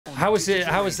How was it?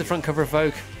 How was the front cover of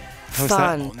Vogue? How was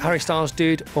Fun. that? Harry Styles,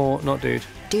 dude or not dude?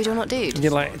 Dude or not dude?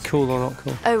 You're like cool or not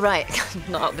cool? Oh, right.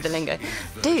 Not up with the lingo.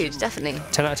 Dude, definitely.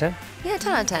 10 out of 10? Yeah,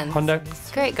 10 out of 10. Hondo?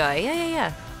 Great guy.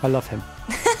 Yeah. I love him.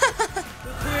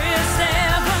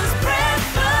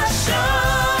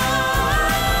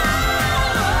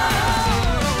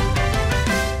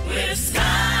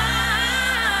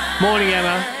 Morning,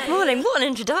 Emma. Morning. What an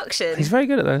introduction. He's very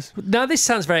good at those. Now, this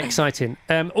sounds very exciting.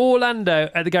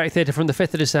 Orlando at the Garrick Theatre from the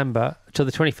 5th of December till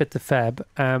the 25th of Feb.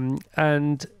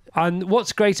 And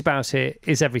what's great about it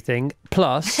is everything.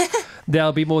 Plus,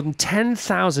 there'll be more than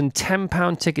 10,000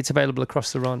 £10 tickets available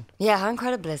across the run. Yeah, how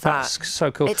incredible is that? That's so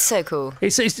cool. It's so cool.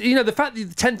 It's the fact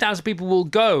that 10,000 people will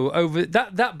go over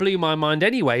that blew my mind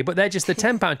anyway. But they're just the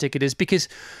 £10 ticketers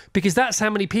because that's how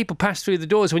many people pass through the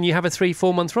doors when you have a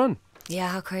 3-4 month run. Yeah,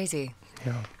 how crazy.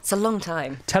 Yeah. It's a long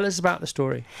time. Tell us about the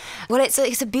story. Well,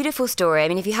 it's a beautiful story. I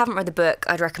mean, if you haven't read the book,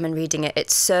 I'd recommend reading it.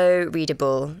 It's so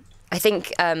readable. I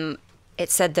think it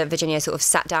said that Virginia sort of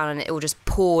sat down and it all just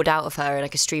poured out of her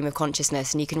like a stream of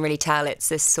consciousness, and you can really tell it's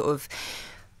this sort of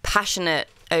passionate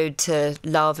ode to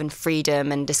love and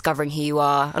freedom and discovering who you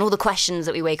are, and all the questions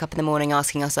that we wake up in the morning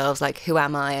asking ourselves, like, who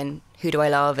am I and who do I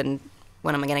love and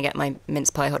when am I going to get my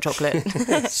mince pie hot chocolate?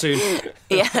 Soon.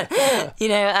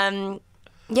 Yeah.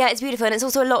 Yeah, it's beautiful, and it's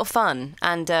also a lot of fun.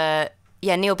 And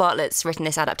Neil Bartlett's written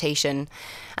this adaptation,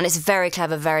 and it's very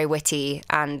clever, very witty,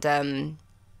 and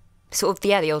sort of,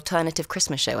 the alternative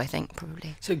Christmas show, I think,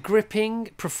 probably. So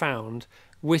gripping, profound,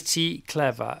 witty,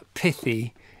 clever,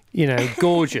 pithy,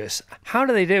 gorgeous. How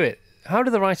do they do it? How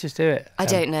do the writers do it? I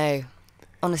don't know.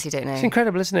 Honestly, don't know. It's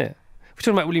incredible, isn't it? We're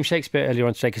talking about William Shakespeare earlier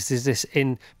on today because there's this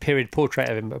in-period portrait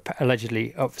of him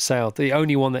allegedly up for sale, the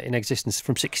only one that in existence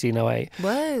from 1608.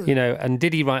 Whoa. And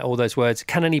did he write all those words?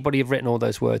 Can anybody have written all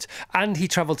those words? And he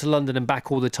travelled to London and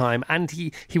back all the time, and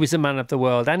he was a man of the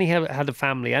world, and he had a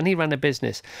family, and he ran a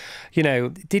business.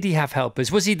 Did he have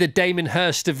helpers? Was he the Damon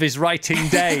Hirst of his writing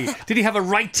day? Did he have a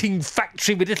writing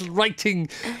factory with little writing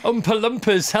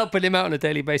Oompa-Loompas helping him out on a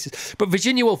daily basis? But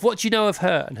Virginia Woolf, what do you know of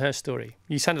her and her story?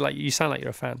 You sound like you're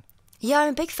a fan. Yeah, I'm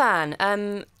a big fan.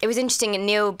 It was interesting.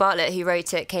 Neil Bartlett, who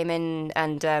wrote it, came in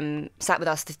and sat with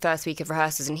us the first week of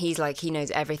rehearsals, and he's like, he knows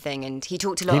everything, and he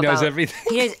talked a lot about... He knows everything?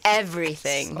 He knows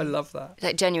everything. I love that.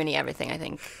 Like, genuinely everything, I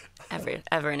think,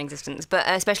 ever in existence, but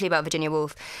especially about Virginia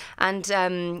Woolf. And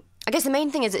I guess the main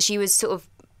thing is that she was sort of,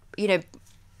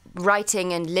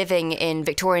 writing and living in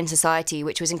Victorian society,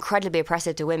 which was incredibly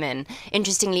oppressive to women.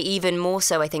 Interestingly, even more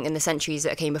so, I think, than the centuries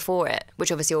that came before it,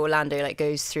 which obviously Orlando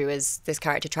goes through as this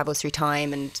character travels through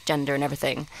time and gender and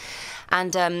everything.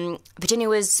 And Virginia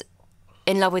was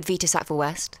in love with Vita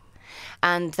Sackville-West,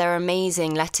 and there are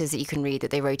amazing letters that you can read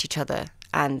that they wrote each other,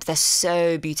 and they're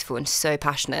so beautiful and so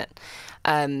passionate.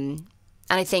 And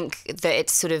I think that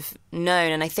it's sort of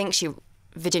known, and I think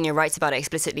Virginia writes about it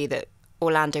explicitly, that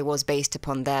Orlando was based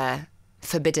upon their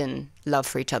forbidden love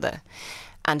for each other.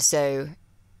 And so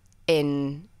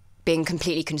in being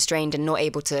completely constrained and not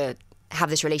able to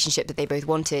have this relationship that they both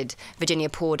wanted, Virginia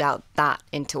poured out that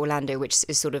into Orlando, which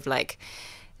is sort of like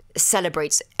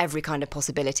celebrates every kind of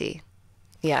possibility.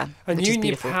 Yeah, and you and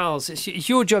your pals, it's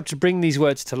your job to bring these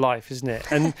words to life, isn't it?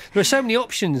 And there are so many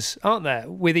options, aren't there,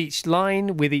 with each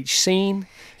line, with each scene?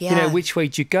 Yeah. Which way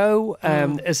do you go?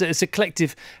 As a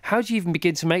collective, how do you even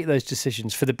begin to make those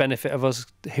decisions for the benefit of us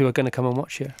who are going to come and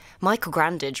watch you? Michael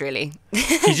Grandage, really.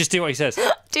 You just do what he says.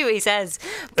 Do what he says.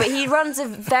 But he runs a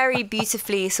very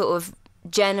beautifully sort of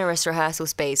generous rehearsal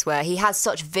space where he has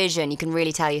such vision. You can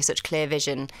really tell he has such clear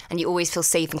vision, and you always feel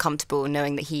safe and comfortable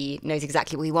knowing that he knows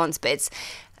exactly what he wants. But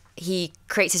he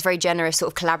creates this very generous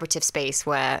sort of collaborative space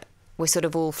where we're sort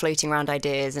of all floating around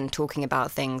ideas and talking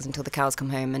about things until the cows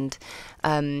come home.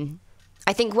 And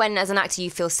I think when, as an actor, you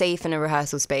feel safe in a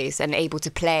rehearsal space and able to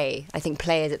play, I think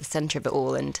play is at the centre of it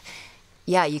all. And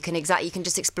yeah, you can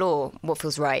just explore what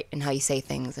feels right and how you say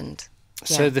things. And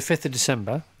yeah. So the 5th of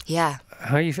December. Yeah.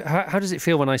 How does it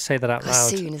feel when I say that out loud?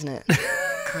 Soon, isn't it?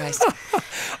 Christ.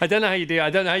 I don't know how you do it. I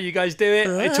don't know how you guys do it.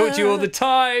 I talk to you all the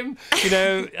time.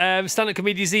 Stand-up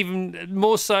comedians even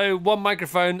more so. One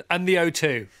microphone and the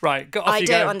O2. Right, off I you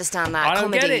don't go. understand that. I don't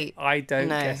Comedy. get it. I don't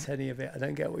get any of it. I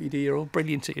don't get what you do. You're all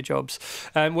brilliant at your jobs.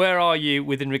 Where are you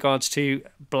within regards to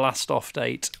blast-off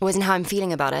date? Wasn't how I'm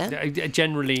feeling about it.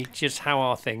 Generally, just how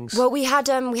are things? Well, we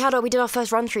did our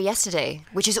first run through yesterday,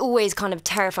 which is always kind of a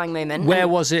terrifying moment. Where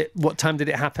was it? What time did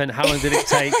it happen? How long did it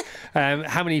take?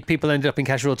 How many people ended up in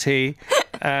casualty?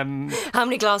 How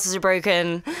many glasses are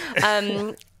broken?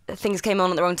 Things came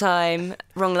on at the wrong time,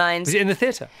 wrong lines. Was it in the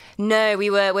theatre? No,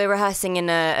 we're rehearsing in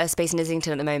a space in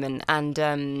Islington at the moment, and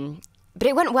but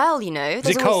it went well, Was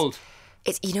it cold?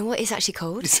 It's, you know what? It's actually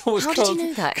cold. It's always How cold. did you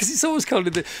know that? Because it's always cold.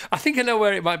 I think I know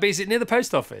where it might be. Is it near the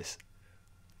post office?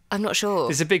 I'm not sure.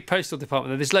 There's a big postal department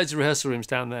there. There's loads of rehearsal rooms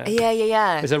down there.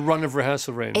 Yeah. There's a run of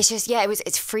rehearsal rooms. It's just,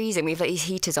 it's freezing. We have like these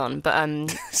heaters on, but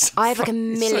I have like a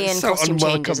million costume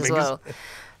changes as well.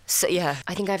 So yeah,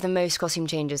 I think I have the most costume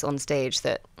changes on stage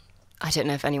that I don't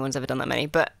know if anyone's ever done that many,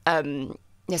 but so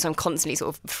I'm constantly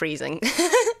sort of freezing.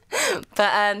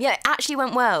 But it actually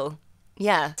went well.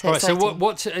 Yeah. So all right. So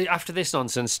what after this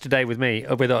nonsense today with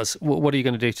us? What are you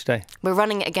going to do today? We're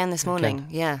running it again this morning. Again.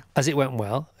 Yeah. As it went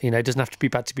well, it doesn't have to be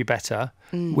bad to be better.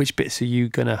 Which bits are you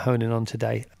going to hone in on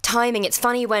today? Timing. It's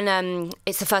funny when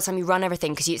it's the first time you run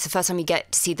everything, because it's the first time you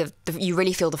get to see you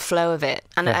really feel the flow of it.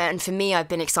 And for me, I've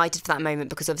been excited for that moment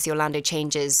because obviously Orlando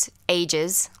changes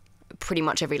ages pretty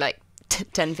much every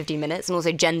 10, 15 minutes, and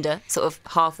also gender sort of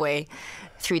halfway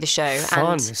through the show.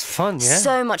 It's fun, yeah.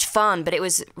 So much fun, but it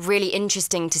was really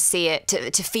interesting to see it,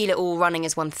 to feel it all running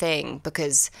as one thing,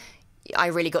 because I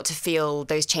really got to feel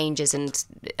those changes and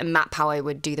map how I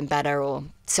would do them better.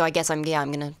 So I guess I'm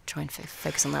going to try and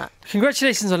focus on that.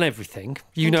 Congratulations on everything.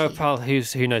 You know a pal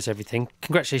who knows everything.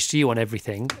 Congratulations to you on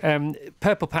everything.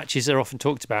 Purple patches are often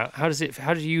talked about. How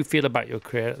do you feel about your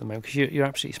career at the moment? Because you're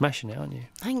absolutely smashing it, aren't you?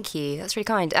 Thank you. That's really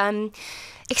kind.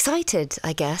 Excited,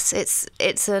 I guess.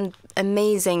 It's an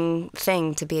amazing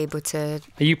thing to be able to.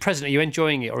 Are you present? Are you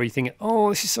enjoying it, or are you thinking, "Oh,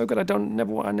 this is so good. I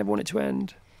never want it to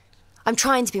end"? I'm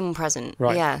trying to be more present.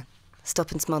 Right. Yeah.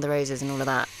 Stop and smell the roses and all of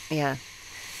that. Yeah.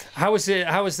 How was it?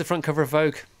 How was the front cover of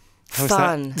Vogue?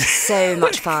 Fun. So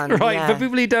much fun. Right. Yeah. For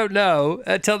people who don't know,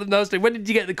 tell them those things. When did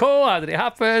you get the call? How did it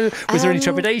happen? Was there any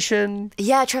trepidation?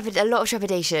 Yeah, a lot of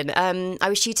trepidation. I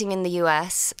was shooting in the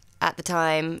US at the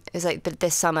time. It was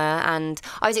this summer, and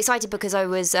I was excited because I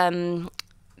was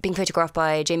being photographed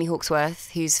by Jamie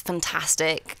Hawksworth, who's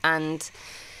fantastic and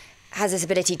has this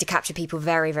ability to capture people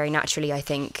very, very naturally, I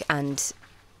think, and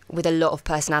with a lot of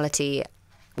personality,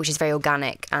 which is very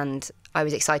organic, and I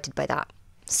was excited by that.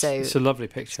 So it's a lovely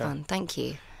picture. Fun. Thank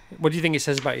you. What do you think it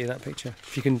says about you, that picture?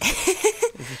 If you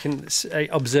can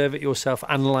observe it yourself,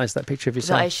 analyse that picture of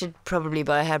yourself. That I should probably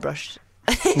buy a hairbrush.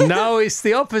 No, it's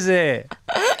the opposite.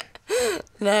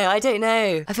 No, I don't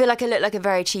know. I feel like I look like a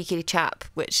very cheeky chap,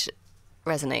 which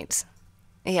resonates.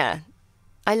 Yeah.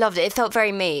 I loved it. It felt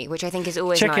very me, which I think is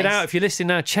always nice. Check it out. If you're listening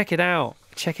now, check it out.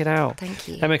 Check it out. Thank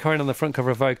you. Emma Corrin on the front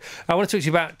cover of Vogue. I want to talk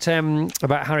to you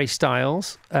about Harry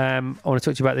Styles. I want to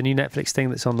talk to you about the new Netflix thing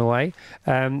that's on the way.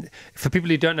 For people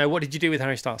who don't know, what did you do with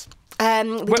Harry Styles?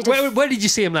 Where did you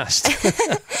see him last?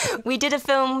 We did a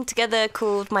film together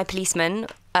called My Policeman,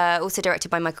 also directed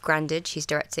by Michael Grandage. He's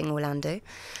directing Orlando.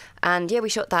 And yeah, we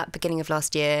shot that beginning of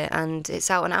last year, and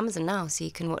it's out on Amazon now, so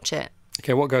you can watch it.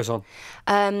 Okay, what goes on?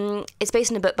 It's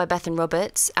based on a book by Bethan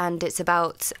Roberts, and it's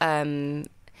about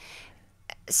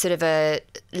sort of a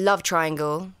love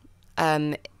triangle.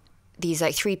 These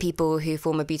three people who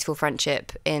form a beautiful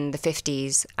friendship in the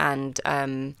 50s, and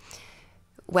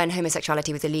when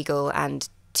homosexuality was illegal, and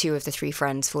two of the three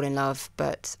friends fall in love,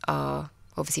 but are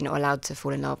obviously not allowed to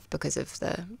fall in love because of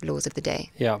the laws of the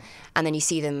day. Yeah. And then you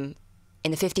see them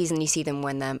in the 50s, and you see them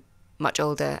when they're much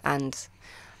older, and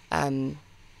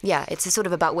yeah, it's a sort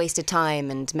of about wasted time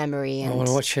and memory and I want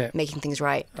to watch it. Making things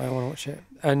right. I want to watch it.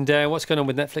 And what's going on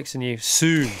with Netflix and you?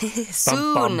 Soon.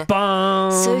 Soon. Bum, bum,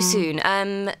 bum. So soon.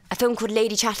 A film called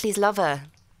Lady Chatterley's Lover.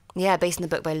 Yeah, based on the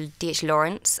book by D.H.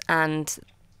 Lawrence, and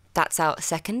that's out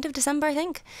 2nd of December, I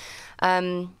think.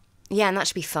 Yeah, and that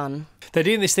should be fun. They're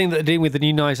doing this thing that they're doing with the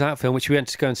new Knives Out film, which we went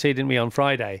to go and see, didn't we, on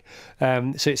Friday?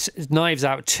 So it's Knives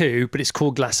Out 2, but it's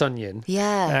called Glass Onion.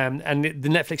 Yeah. And the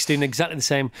Netflix doing exactly the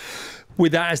same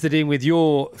with that as they're doing with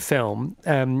your film.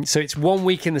 So it's 1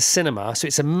 week in the cinema. So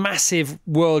it's a massive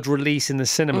world release in the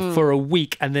cinema for a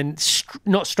week, and then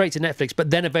not straight to Netflix,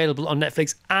 but then available on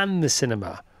Netflix and the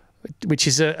cinema. Which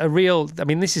is a real... I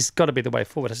mean, this has got to be the way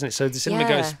forward, hasn't it? So the cinema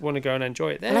goes want to go and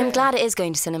enjoy it there. And I'm glad it is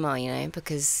going to cinema,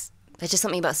 because there's just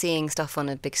something about seeing stuff on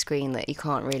a big screen that you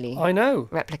can't really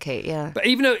replicate, yeah. But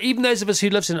even those of us who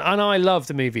love cinema, and I love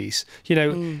the movies,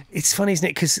 it's funny, isn't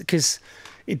it? Because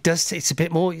it's a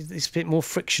bit more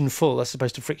friction-full as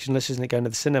opposed to frictionless, isn't it, going to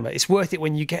the cinema? It's worth it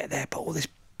when you get there, but all this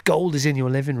gold is in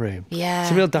your living room. Yeah.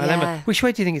 It's a real dilemma. Yeah. Which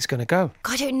way do you think it's going to go?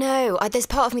 I don't know. There's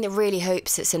part of me that really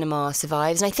hopes that cinema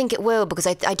survives, and I think it will, because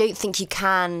I don't think you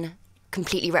can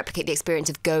completely replicate the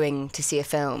experience of going to see a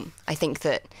film. I think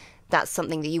that's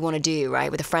something that you want to do,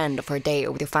 right, with a friend or for a date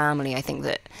or with your family. I think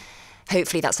that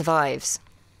hopefully that survives.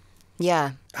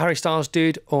 Yeah. Harry Styles,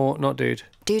 dude or not dude?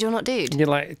 Dude or not dude? You're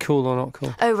like cool or not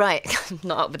cool? Oh, right.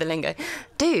 Not up with the lingo.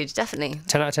 Dude, definitely.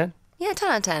 10 out of 10? Yeah, 10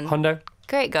 out of 10. Hondo?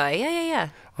 Great guy. Yeah.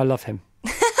 I love him.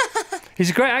 He's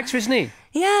a great actor, isn't he?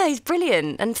 Yeah, he's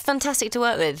brilliant and fantastic to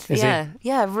work with. Is yeah, he?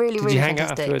 Yeah, really, Did really you hang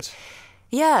fantastic. out afterwards?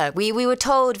 Yeah, we were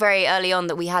told very early on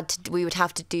that we would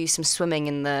have to do some swimming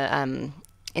in the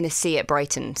sea at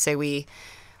Brighton. So we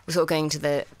were sort of going to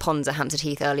the ponds at Hampstead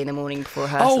Heath early in the morning before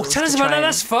rehearsals. Oh, tell us about that.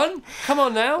 That's fun. Come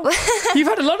on now. You've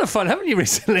had a lot of fun, haven't you,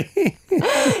 recently?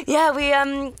 So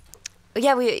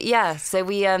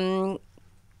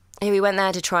we went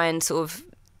there to try and sort of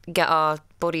get our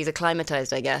bodies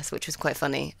acclimatized, I guess, which was quite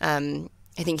funny. I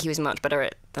think he was much better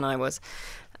at it than I was.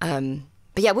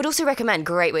 But yeah, would also recommend,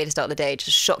 great way to start the day,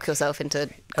 just shock yourself into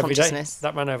consciousness.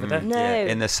 That man over there. No. Yeah,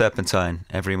 in the Serpentine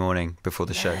every morning before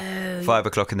the show. 5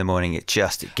 o'clock in the morning, it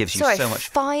gives you so much.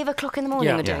 5 o'clock in the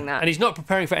morning you're doing that. And he's not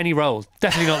preparing for any role.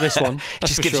 Definitely not this one. It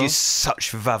just gives you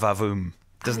such va-va-voom,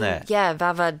 doesn't it? Yeah,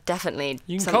 Vava, definitely.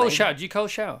 You can cold shower. Do you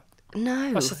cold shower?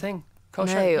 No. That's the thing. Cold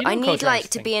No, shower. You I don't need cold shower,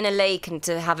 to be in a lake and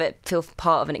to have it feel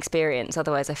part of an experience.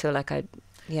 Otherwise, I feel like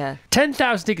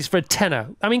 10,000 tickets for a tenner.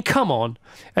 I mean, come on.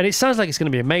 And it sounds like it's going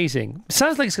to be amazing. It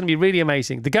sounds like it's going to be really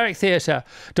amazing. The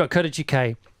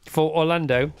GarrickTheatre.co.uk for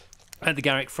Orlando at the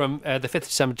Garrick from the 5th of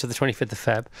December to the 25th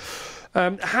of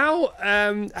Feb.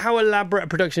 How elaborate a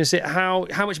production is it? How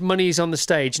much money is on the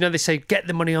stage? You know, they say, get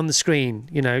the money on the screen.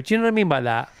 You know, do you know what I mean by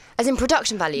that? As in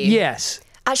production value? Yes.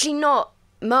 Actually, not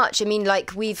much. I mean,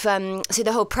 like we've... so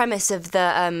the whole premise of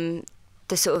the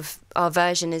sort of our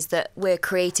version is that we're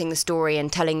creating the story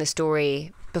and telling the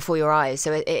story before your eyes.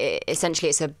 So essentially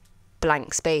it's a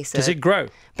blank space. Does it grow?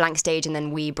 Blank stage, and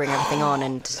then we bring everything on.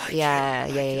 And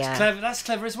yeah. Clever. That's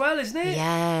clever as well, isn't it?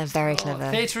 Yeah, very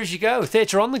clever. Theatre as you go.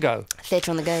 Theatre on the go.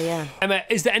 Theatre on the go, yeah. Emma,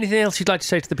 is there anything else you'd like to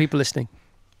say to the people listening?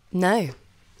 No.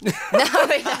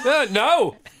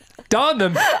 No. Darn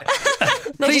them.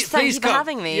 Just thank you for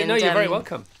having me. You're very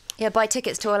welcome. Yeah, buy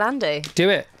tickets to Orlando. Do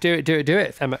it,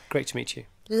 Emma. Great to meet you.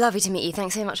 Lovely to meet you.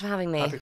 Thanks so much for having me.